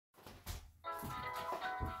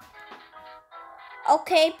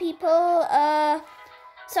Okay, people.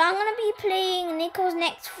 So I'm gonna be playing Nico's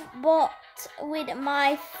Nextbot with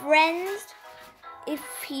my friends. If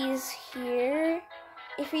he's here,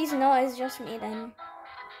 if he's not, it's just me then.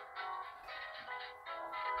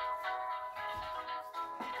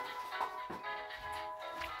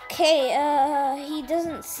 Okay. He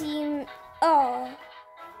doesn't seem. Oh,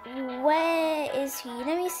 where is he?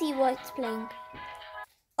 Let me see what's playing.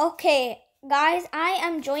 Okay, guys, I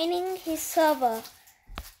am joining his server.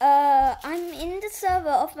 I'm in the server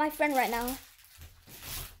of my friend right now.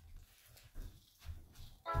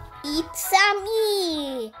 It's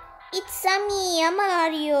me,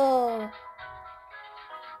 Mario.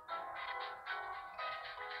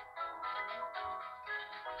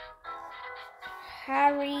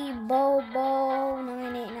 Harry Bobo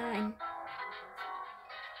 989.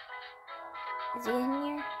 Is he in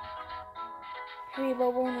here? Harry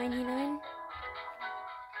Bobo 99.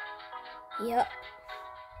 Yep.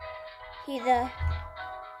 He's there.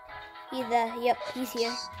 Yep, he's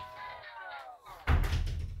here.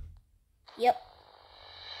 Yep.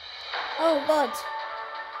 Oh God.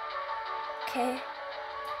 Okay.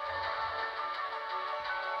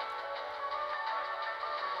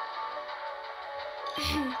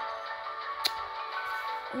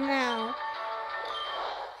 Now.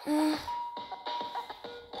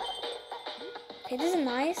 Okay, this is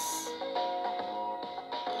nice.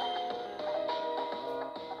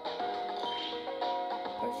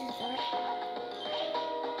 Where's that?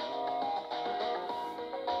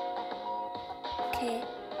 Okay.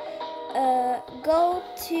 Go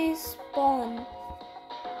to spawn.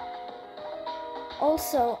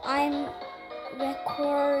 Also, I'm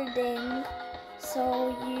recording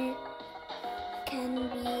so you can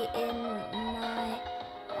be in my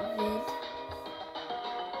vid.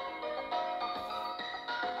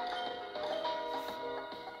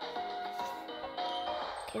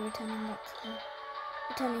 Okay, returning back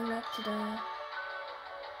to the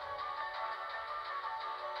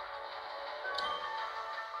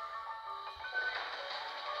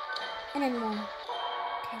and then one.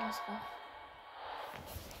 Okay, let's go.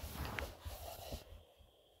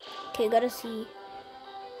 Okay, gotta see.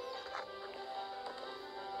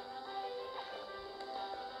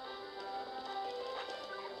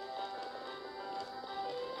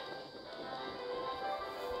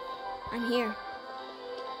 I'm here.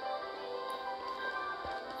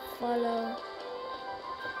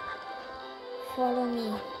 Follow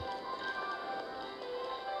me.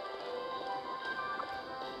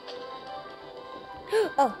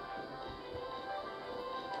 Oh.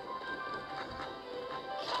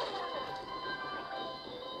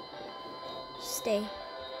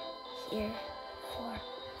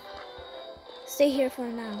 Stay here for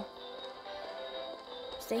now.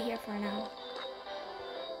 Stay here for now.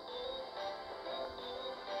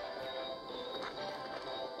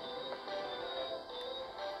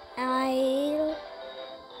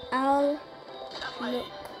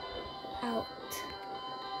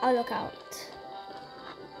 I'll look out.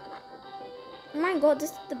 Oh my God,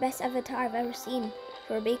 this is the best avatar I've ever seen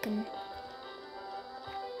for a bacon.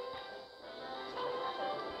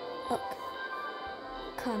 Look.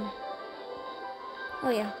 Come. Oh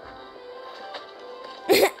yeah.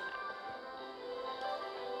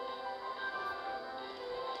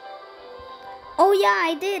 Oh yeah,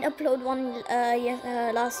 I did upload one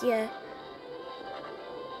last year.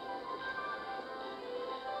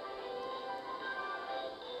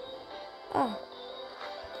 Oh.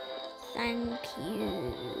 Thank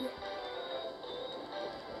you.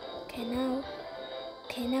 Okay, now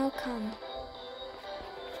come.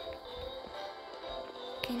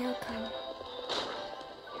 Okay, now come.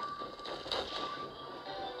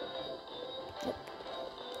 Yep.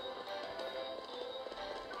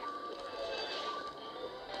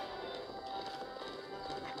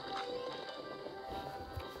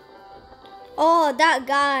 Oh, that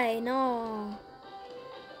guy. No.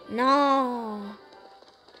 No.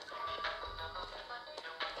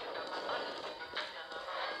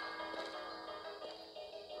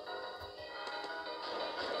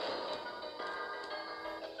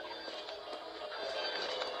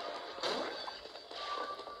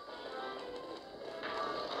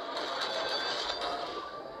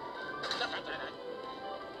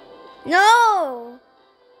 No!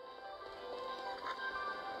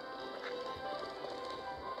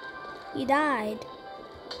 He died.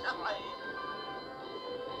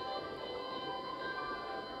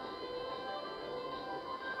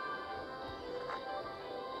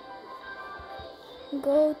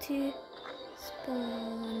 Go to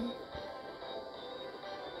spawn.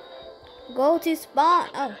 Go to spawn.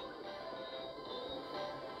 Oh.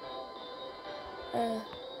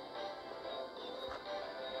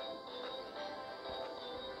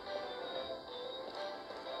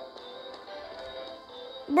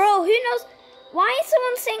 Bro, who knows? Why is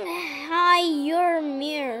someone saying hi, you're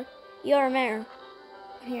Umair? You're Umair.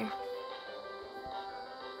 Here.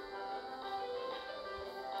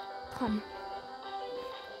 Come.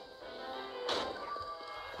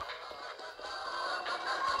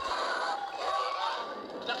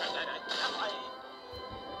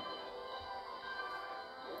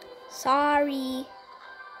 Sorry.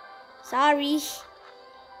 Sorry.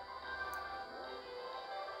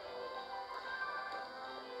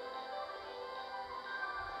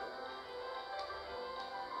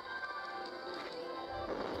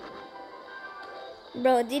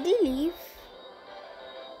 Bro, did he leave?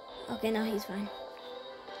 Okay, no, he's fine.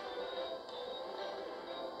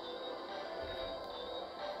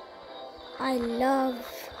 I love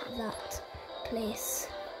that place.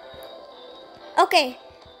 Okay,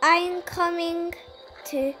 I'm coming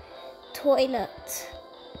to toilet.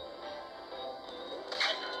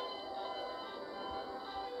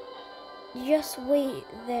 Just wait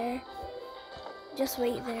there. Just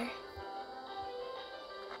wait there.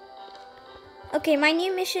 Okay, my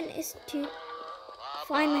new mission is to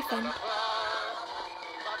find my friend.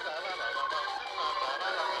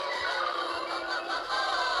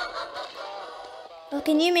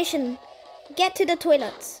 Okay, new mission. Get to the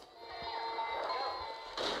toilets.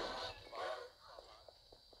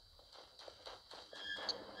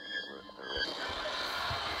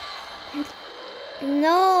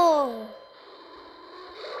 No.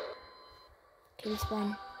 Okay,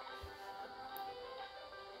 spawn.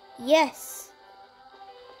 Yes.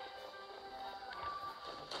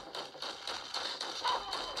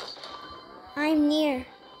 I'm near.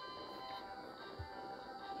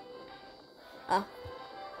 Oh,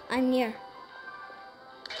 I'm near.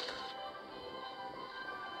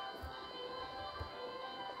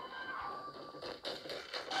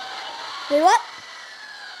 Wait, what?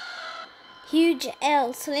 Huge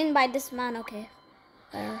L, slain by this man, okay.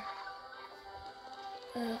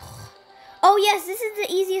 Oh yes, this is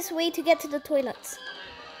the easiest way to get to the toilets.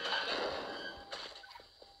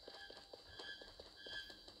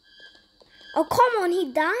 Oh, come on,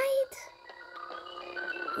 he died?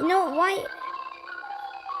 You know, why?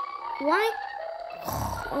 Why?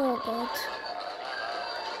 Oh, God.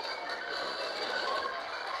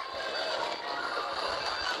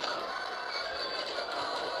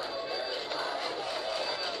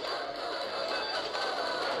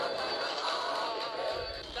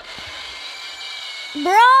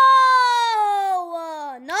 Bro!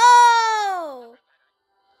 No!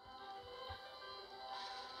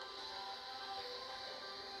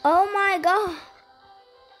 Oh my God.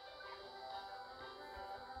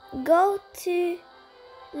 Go to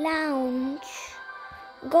lounge.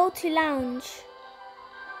 Go to lounge.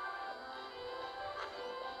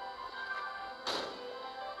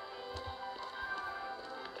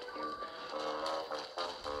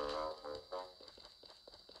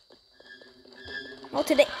 Oh,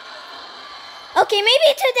 today. Okay,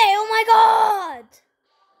 maybe today. Oh my God.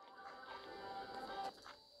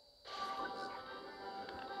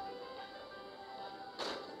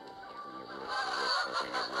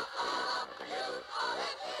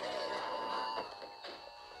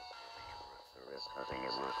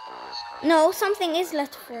 No, something is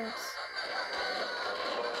left for us.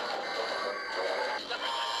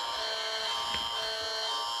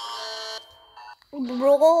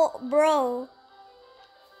 Bro.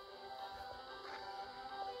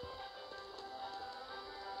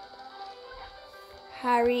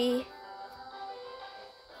 Harry,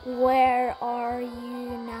 where are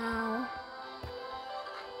you now?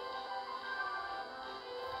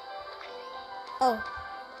 Oh,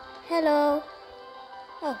 hello.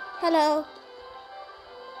 Oh, hello.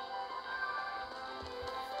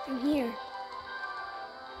 I'm here.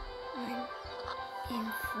 I'm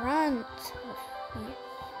in front of you.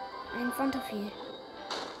 I'm in front of you.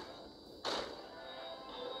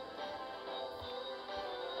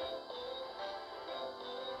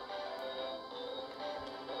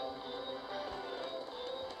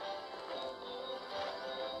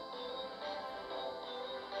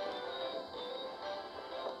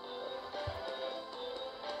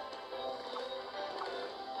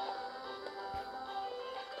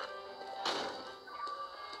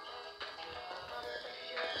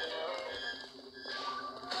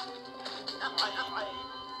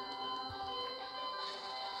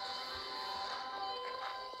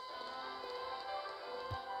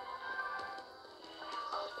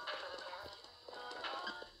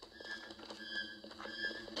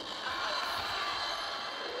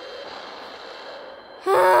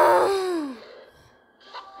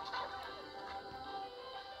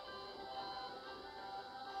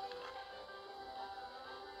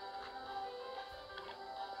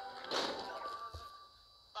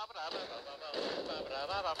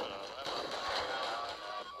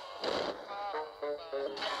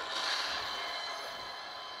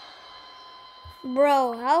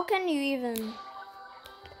 Bro, how can you even?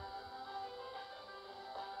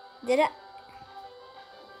 Did I?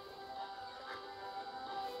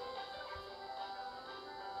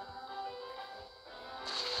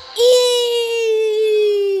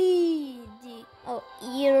 Oh,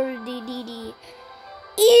 E-D-D-D.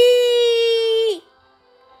 E.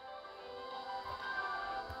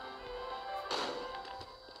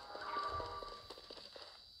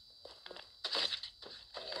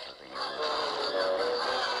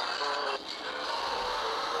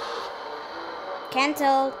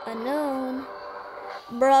 Cancelled. Unknown.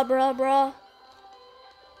 Bruh.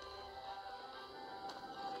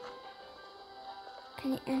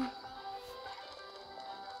 Can you end?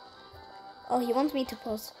 Oh, he wants me to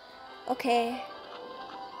post. Okay.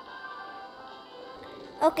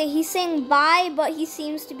 Okay, he's saying bye, but he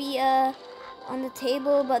seems to be on the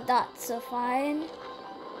table, but that's fine.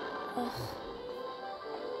 Ugh.